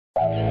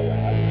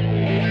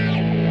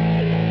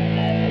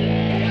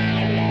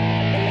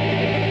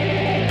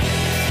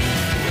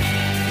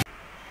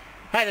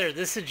Hi there,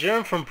 this is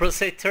Jerome from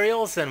ProSite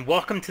Tutorials and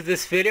welcome to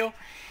this video.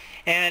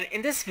 And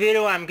in this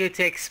video I'm going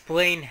to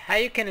explain how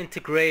you can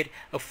integrate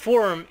a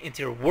forum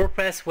into your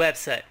WordPress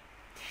website.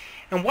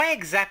 And why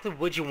exactly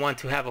would you want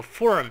to have a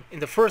forum in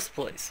the first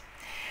place?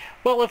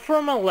 Well, a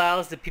forum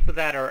allows the people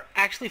that are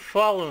actually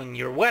following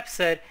your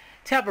website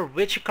to have a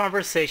richer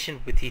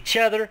conversation with each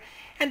other,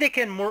 and they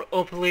can more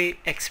openly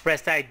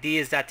express the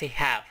ideas that they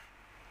have.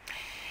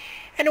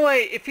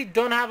 Anyway, if you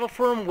don't have a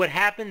forum, what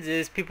happens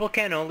is people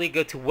can only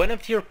go to one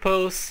of your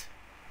posts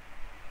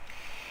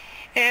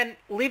and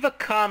leave a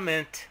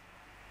comment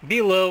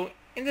below.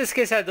 In this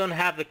case, I don't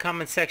have the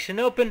comment section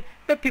open,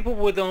 but people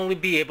would only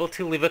be able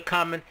to leave a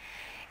comment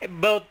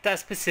about that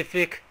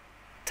specific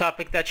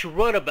topic that you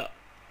wrote about.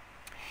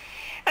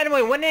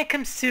 Anyway, when it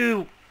comes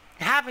to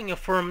having a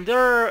forum, there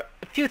are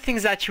a few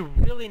things that you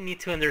really need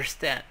to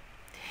understand.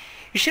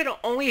 You should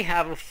only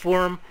have a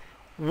forum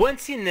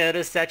once you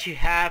notice that you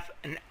have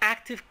an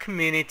active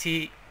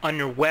community on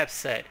your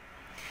website.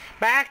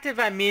 By active,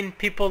 I mean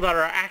people that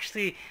are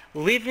actually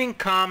leaving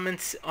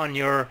comments on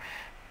your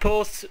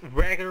posts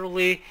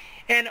regularly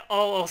and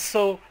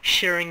also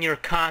sharing your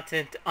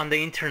content on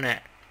the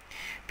internet.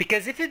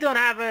 Because if you don't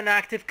have an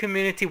active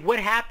community, what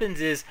happens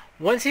is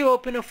once you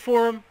open a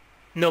forum,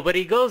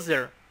 nobody goes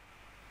there.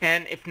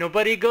 And if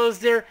nobody goes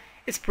there,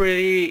 it's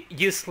pretty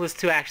useless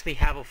to actually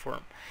have a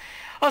forum.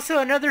 Also,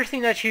 another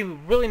thing that you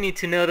really need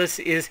to notice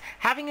is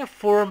having a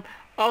forum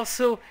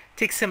also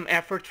takes some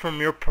effort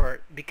from your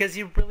part, because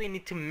you really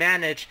need to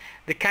manage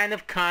the kind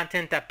of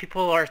content that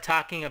people are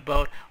talking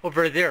about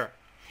over there.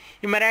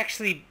 You might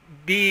actually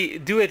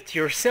do it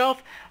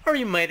yourself, or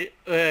you might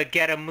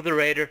get a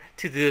moderator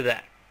to do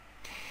that.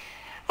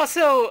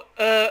 Also,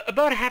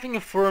 about having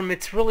a forum,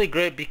 it's really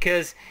great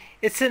because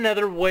it's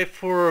another way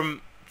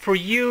for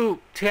you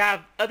to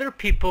have other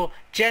people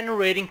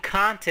generating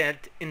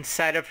content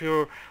inside of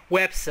your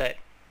website.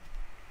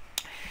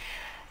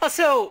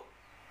 Also,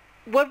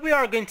 what we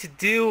are going to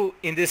do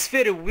in this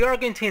video, we are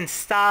going to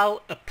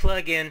install a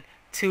plugin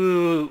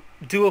to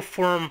do a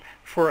form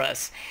for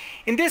us.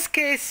 In this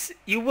case,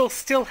 you will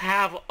still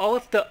have all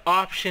of the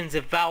options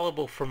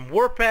available from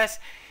WordPress.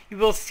 You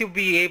will still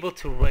be able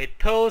to write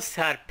posts,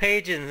 add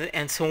pages,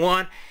 and so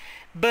on.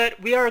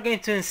 But we are going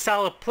to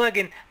install a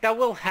plugin that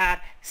will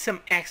have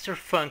some extra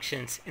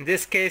functions. In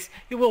this case,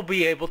 you will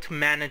be able to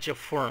manage a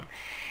form.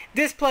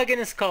 This plugin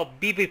is called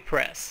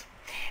BBPress.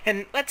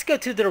 And let's go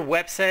to their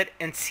website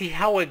and see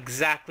how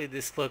exactly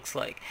this looks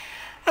like.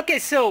 Okay,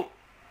 so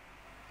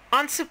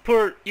on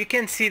support, you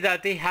can see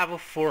that they have a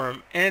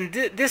forum. And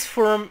this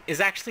forum is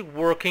actually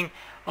working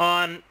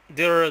on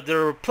their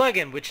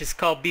plugin, which is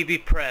called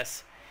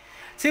BBPress.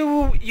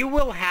 So you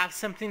will have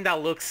something that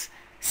looks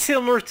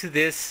similar to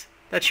this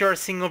that you are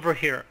seeing over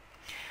here.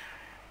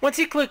 Once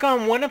you click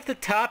on one of the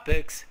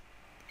topics,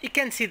 you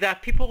can see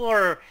that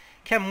people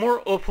can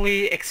more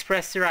openly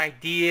express their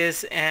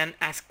ideas and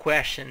ask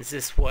questions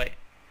this way.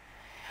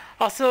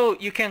 Also,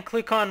 you can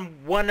click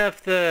on one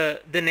of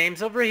the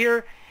names over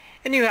here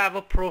and you have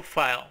a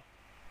profile.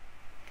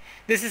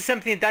 This is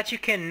something that you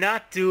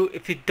cannot do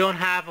if you don't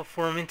have a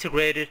form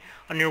integrated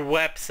on your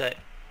website.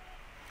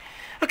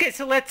 Okay,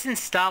 so let's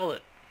install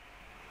it.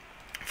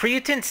 For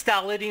you to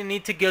install it, you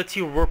need to go to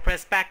your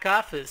WordPress back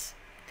office.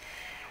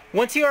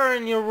 Once you are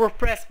in your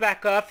WordPress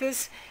back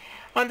office,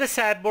 on the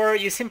sidebar,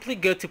 you simply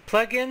go to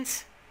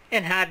Plugins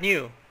and Add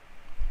New.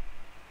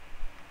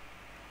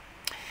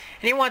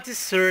 And you want to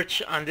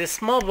search on this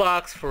small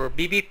box for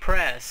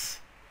BBPress.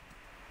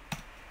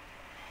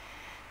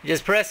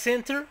 Just press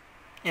Enter,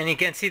 and you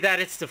can see that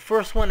it's the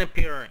first one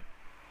appearing.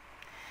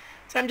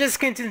 So I'm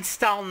just going to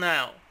install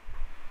now.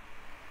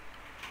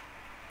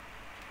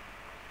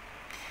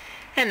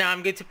 And now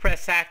I'm going to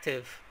press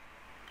active.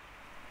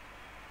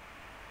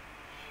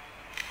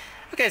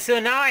 Okay, so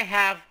now I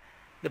have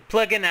the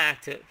plugin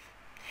active.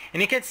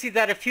 And you can see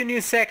that a few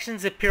new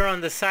sections appear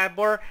on the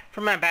sidebar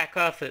from my back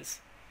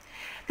office.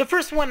 The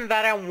first one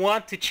that I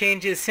want to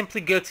change is simply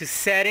go to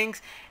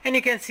settings, and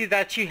you can see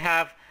that you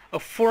have a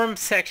forum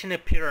section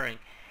appearing.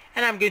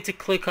 And I'm going to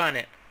click on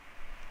it.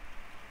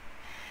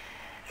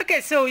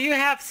 Okay, so you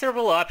have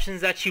several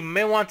options that you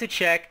may want to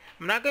check.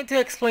 I'm not going to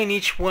explain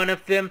each one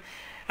of them.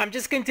 I'm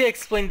just going to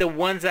explain the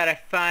ones that I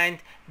find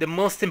the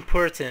most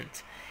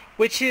important,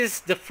 which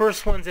is the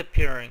first ones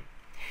appearing.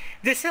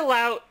 This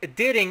allows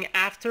editing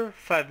after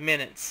 5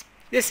 minutes.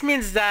 This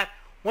means that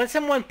when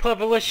someone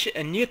publishes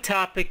a new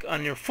topic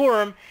on your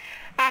forum,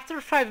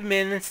 after 5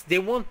 minutes they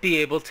won't be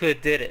able to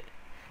edit it.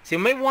 So you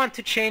may want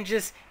to change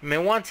this. You may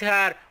want to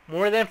add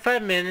more than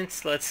 5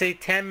 minutes, let's say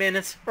 10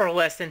 minutes or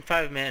less than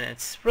 5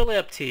 minutes. Really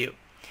up to you.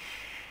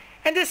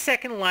 And the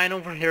second line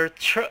over here,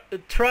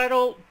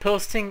 throttle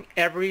posting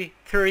every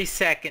 30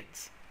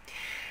 seconds.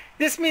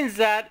 This means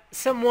that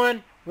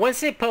someone,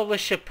 once they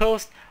publish a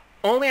post,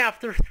 only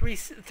after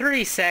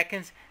 30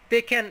 seconds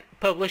they can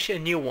publish a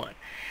new one.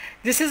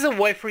 This is a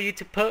way for you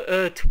to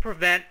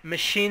prevent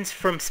machines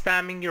from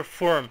spamming your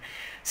form.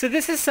 So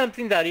this is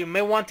something that you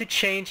may want to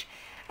change.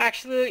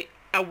 Actually,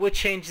 I would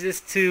change this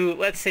to,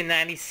 let's say,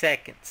 90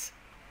 seconds.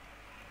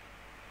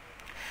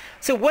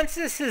 So once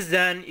this is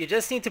done, you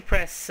just need to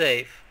press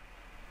save.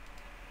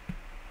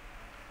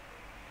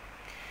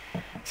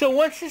 So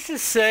once this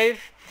is saved,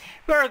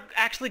 we are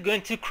actually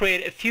going to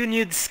create a few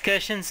new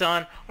discussions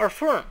on our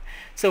forum.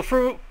 So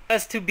for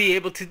us to be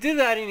able to do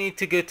that, you need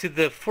to go to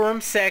the forum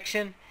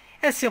section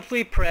and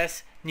simply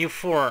press new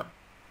forum.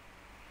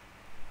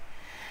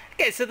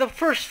 Okay, so the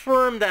first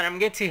forum that I'm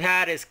going to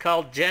add is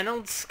called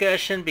general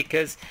discussion,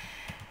 because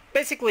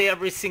basically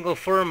every single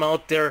forum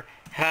out there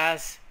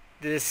has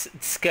this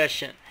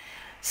discussion.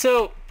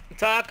 So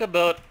talk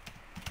about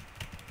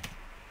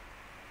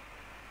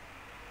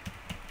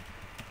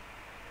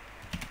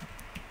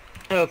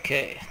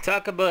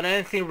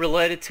anything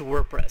related to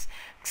WordPress.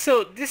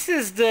 So this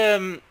is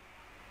the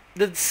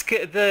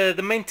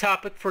main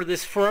topic for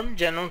this forum,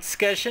 general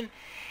discussion,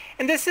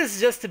 and this is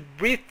just a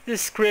brief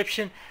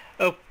description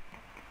of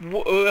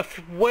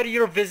what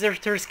your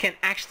visitors can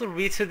actually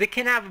read, so they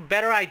can have a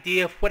better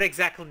idea of what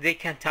exactly they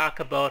can talk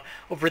about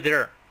over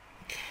there.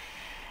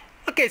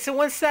 Okay, so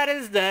once that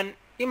is done,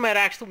 you might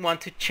actually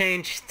want to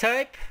change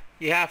type.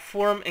 You have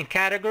forum and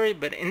category,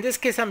 but in this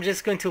case I'm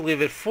just going to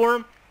leave it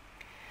forum.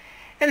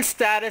 And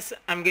status,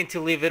 I'm going to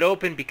leave it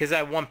open because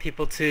I want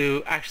people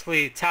to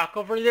actually talk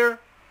over there.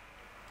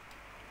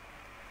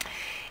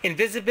 In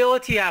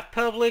visibility, you have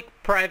public,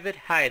 private,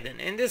 hidden.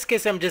 In this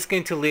case, I'm just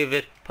going to leave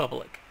it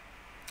public.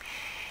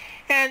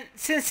 And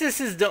since this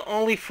is the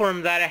only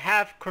form that I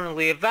have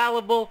currently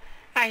available,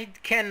 I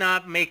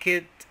cannot make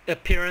it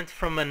apparent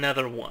from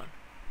another one.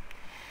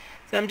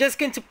 So I'm just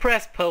going to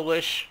press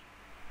publish.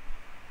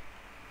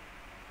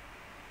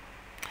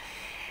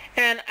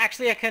 And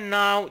actually I can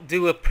now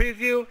do a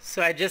preview,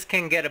 so I just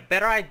can get a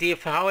better idea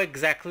of how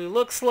exactly it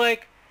looks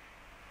like.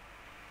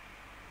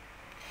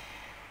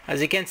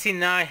 As you can see,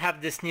 now I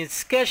have this new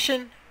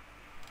discussion.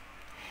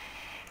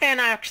 And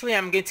actually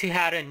I'm going to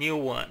add a new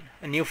one,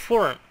 a new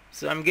forum.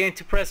 So I'm going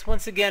to press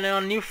once again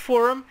on new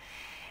forum.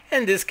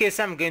 In this case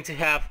I'm going to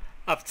have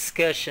of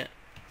discussion.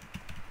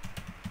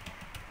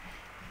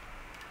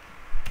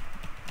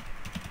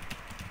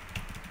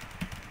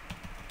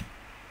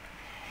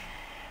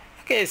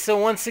 Okay, so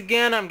once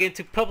again I'm going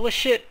to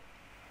publish it.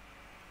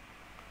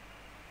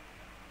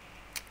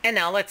 And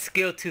now let's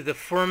go to the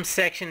forum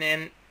section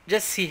and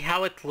just see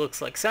how it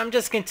looks like. So I'm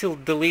just going to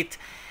delete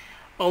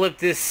all of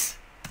this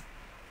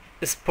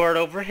part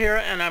over here,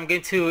 and I'm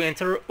going to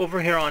enter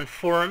over here on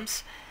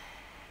forums.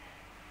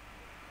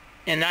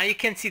 And now you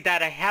can see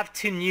that I have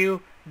two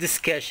new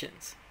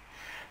discussions.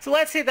 So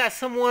let's say that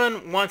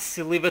someone wants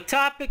to leave a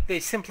topic. They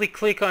simply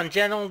click on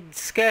general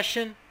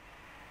discussion.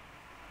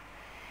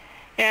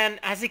 And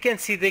as you can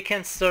see, they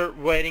can start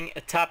writing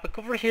a topic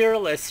over here.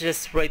 Let's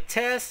just write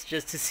test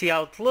just to see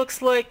how it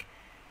looks like.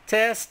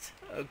 Test,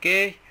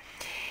 okay.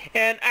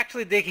 And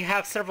actually they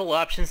have several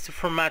options to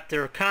format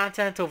their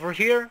content over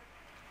here.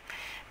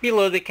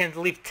 Below they can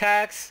leave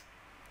tags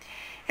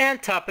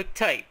and topic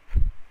type.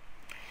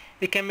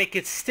 They can make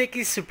it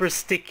sticky, super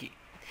sticky.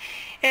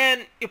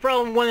 And you're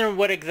probably wondering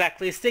what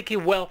exactly is sticky.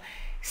 Well,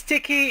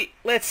 sticky,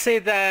 let's say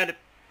that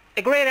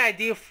a great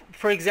idea,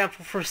 for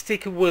example, for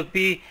sticky would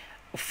be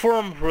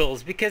forum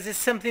rules, because it's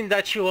something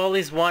that you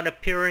always want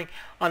appearing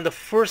on the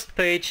first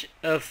page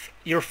of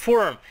your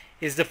forum,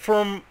 is the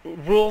forum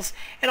rules,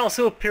 and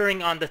also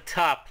appearing on the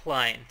top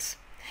lines.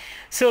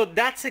 So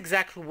that's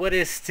exactly what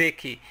is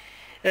sticky.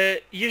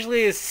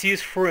 Usually it's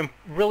used for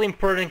really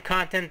important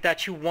content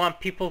that you want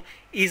people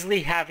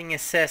easily having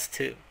access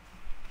to.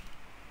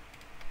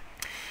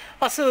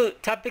 Also,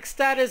 topic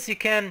status, you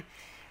can,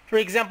 for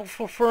example,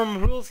 for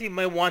forum rules, you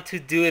might want to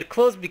do it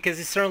closed because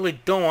you certainly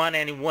don't want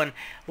anyone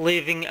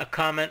leaving a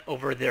comment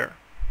over there.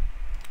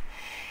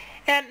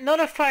 And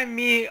notify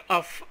me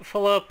of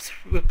follow-ups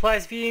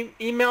replies via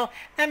email.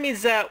 That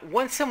means that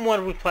once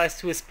someone replies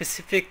to a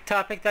specific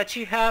topic that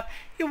you have,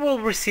 you will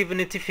receive a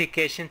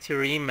notification to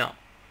your email.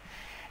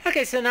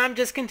 Okay, so now I'm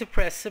just going to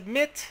press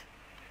submit.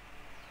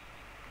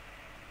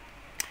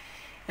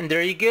 And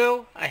there you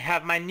go. I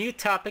have my new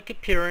topic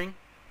appearing.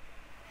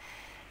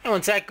 And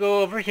once I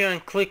go over here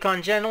and click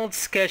on general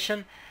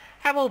discussion,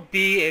 I will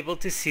be able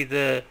to see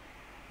the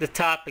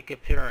topic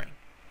appearing.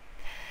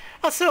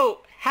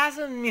 Also, as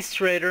an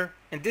administrator,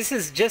 and this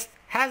is just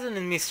as an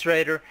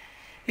administrator,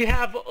 you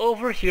have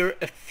over here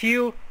a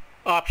few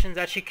options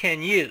that you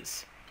can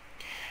use.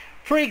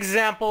 For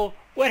example,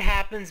 what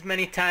happens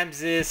many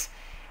times is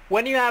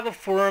when you have a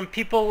forum,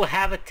 people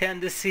have a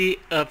tendency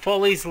of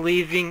always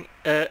leaving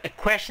a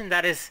question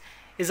that is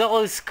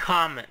always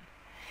common.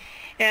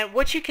 And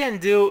what you can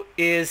do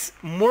is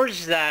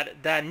merge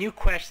that new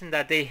question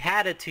that they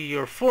added to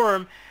your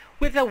forum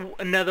with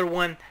another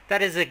one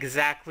that is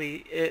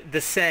exactly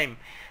the same.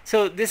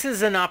 So this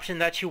is an option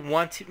that you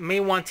may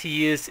want to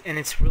use, and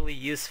it's really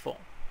useful.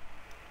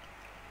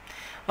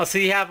 Also,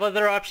 you have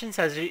other options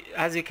as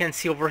you can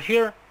see over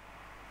here.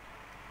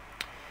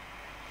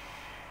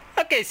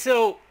 Okay,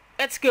 so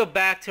let's go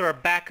back to our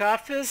back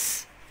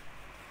office.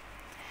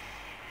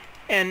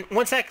 And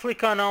once I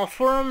click on all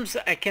forms,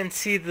 I can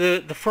see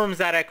the forms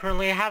that I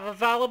currently have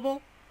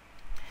available.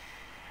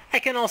 I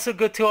can also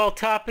go to all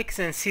topics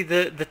and see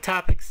the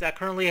topics that I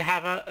currently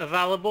have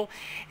available.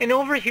 And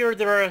over here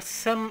there are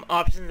some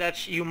options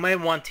that you may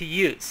want to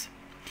use.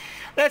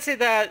 Let's say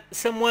that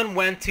someone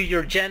went to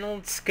your general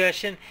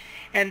discussion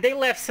and they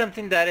left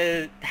something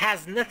that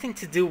has nothing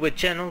to do with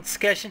general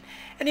discussion,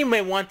 and you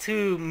may want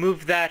to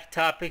move that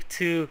topic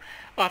to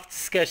off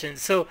discussion.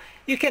 So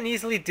you can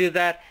easily do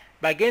that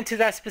by going to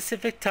that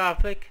specific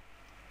topic,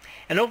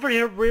 and over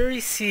here where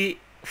you see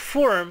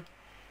form,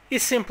 you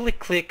simply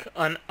click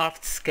on off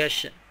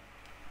discussion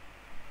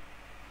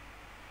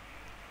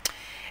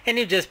and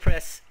you just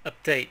press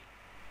update.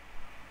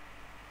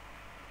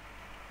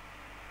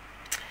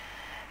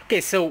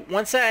 Okay, so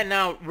once I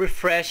now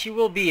refresh, you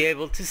will be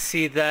able to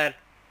see that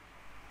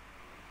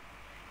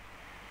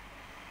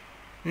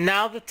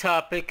now the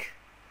topic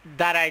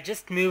that I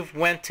just moved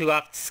went to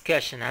off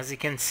discussion, as you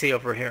can see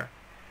over here.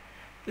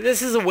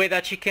 This is a way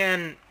that you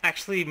can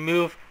actually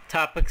move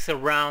topics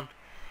around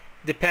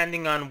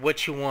depending on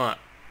what you want.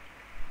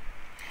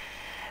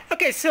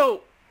 Okay,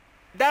 so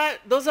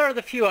those are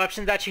the few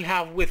options that you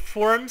have with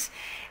forms,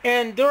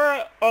 and there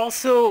are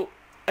also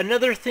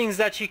another things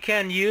that you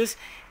can use,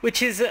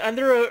 which is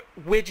under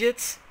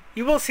widgets.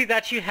 You will see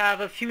that you have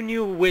a few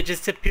new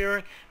widgets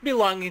appearing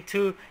belonging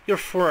to your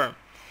form.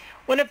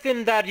 One of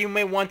them that you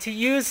may want to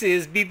use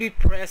is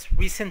BBPress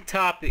recent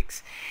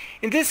topics.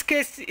 In this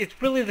case, it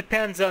really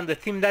depends on the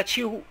theme that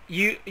you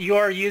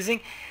are using.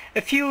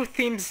 A few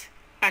themes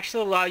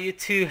actually allow you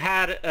to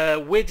add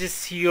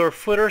widgets to your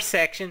footer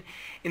section.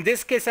 In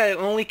this case, I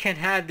only can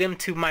add them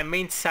to my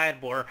main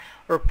sidebar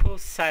or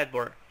post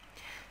sidebar.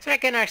 So I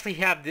can actually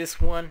have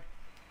this one,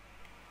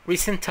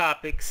 recent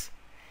topics.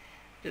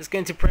 Just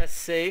going to press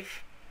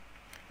save.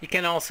 You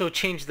can also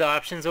change the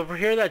options over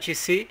here that you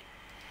see.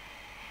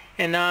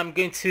 And now I'm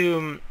going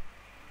to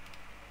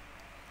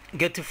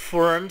get to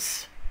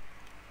forms.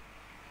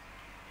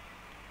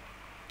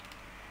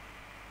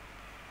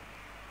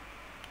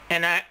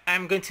 And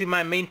I'm going to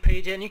my main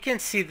page, and you can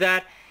see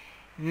that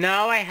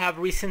now I have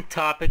recent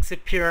topics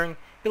appearing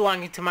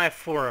belonging to my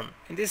forum.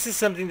 And this is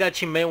something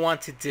that you may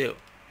want to do.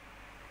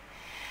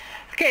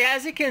 Okay,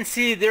 as you can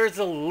see, there's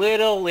a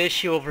little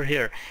issue over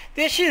here.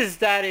 The issue is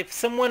that if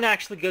someone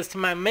actually goes to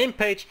my main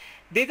page,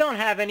 they don't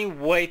have any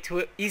way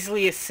to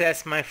easily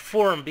access my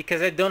forum because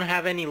I don't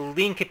have any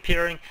link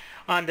appearing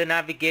on the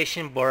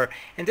navigation bar.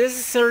 And this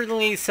is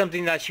certainly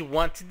something that you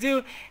want to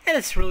do, and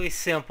it's really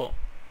simple.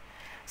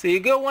 So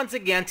you go once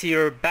again to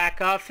your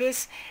back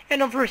office,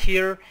 and over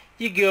here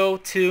you go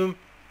to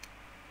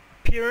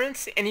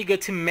appearance and you go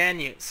to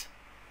menus.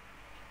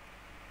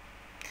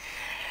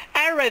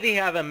 I already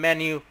have a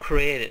menu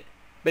created,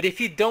 but if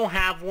you don't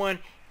have one,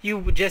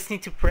 you just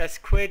need to press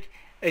create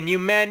a new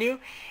menu,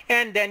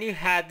 and then you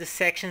add the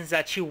sections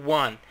that you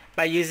want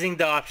by using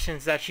the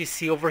options that you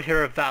see over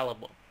here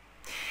available.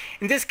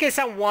 In this case,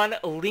 I want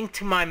a link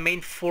to my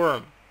main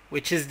forum,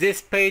 which is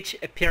this page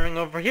appearing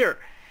over here.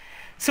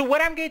 So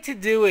what I'm going to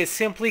do is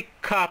simply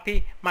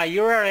copy my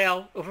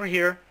URL over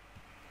here.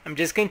 I'm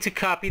just going to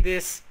copy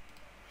this,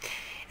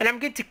 and I'm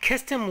going to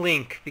custom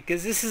link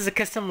because this is a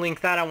custom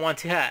link that I want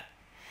to add.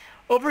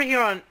 Over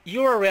here on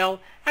URL,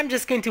 I'm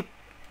just going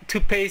to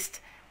paste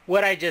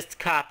what I just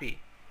copied.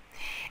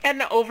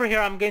 And over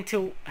here I'm going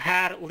to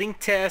add link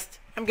test.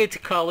 I'm going to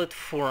call it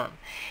forum.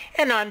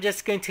 And now I'm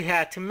just going to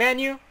add to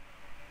menu.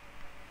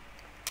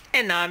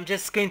 And now I'm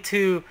just going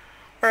to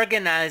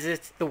organize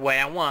it the way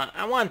I want.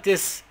 I want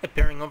this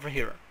appearing over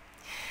here.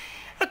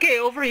 Okay,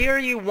 over here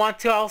you want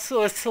to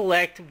also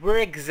select where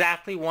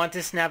exactly you want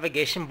this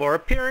navigation bar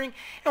appearing.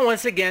 And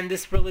once again,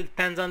 this really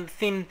depends on the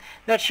theme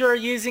that you're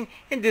using.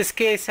 In this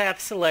case, I have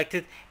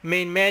selected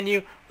main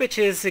menu, which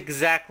is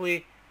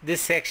exactly this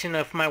section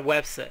of my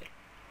website.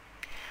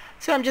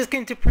 So I'm just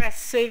going to press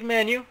save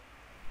menu.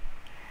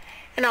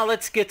 And now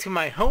let's get to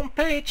my home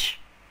page.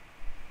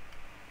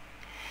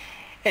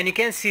 And you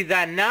can see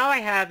that now I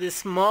have this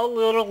small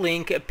little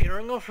link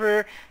appearing over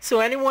here,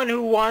 so anyone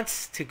who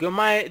wants to go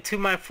to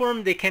my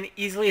forum, they can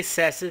easily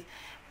access it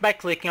by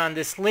clicking on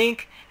this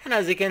link. And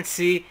as you can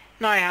see,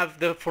 now I have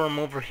the forum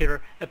over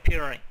here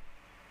appearing.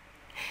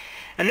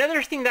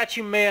 Another thing that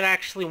you may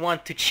actually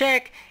want to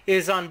check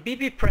is on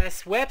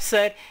BBPress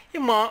website,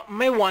 you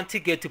may want to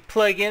go to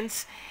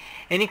plugins,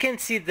 and you can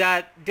see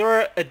that there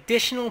are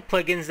additional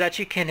plugins that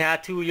you can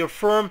add to your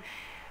forum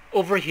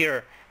over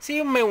here. So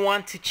you may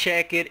want to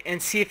check it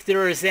and see if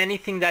there is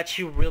anything that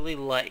you really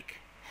like.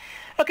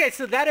 Okay,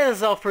 so that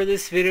is all for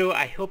this video.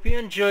 I hope you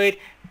enjoyed.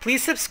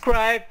 Please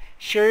subscribe,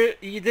 share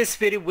this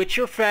video with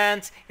your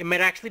friends. It might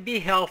actually be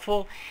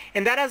helpful.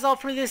 And that is all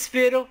for this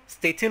video.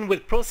 Stay tuned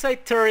with pro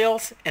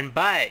tutorials, and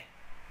bye.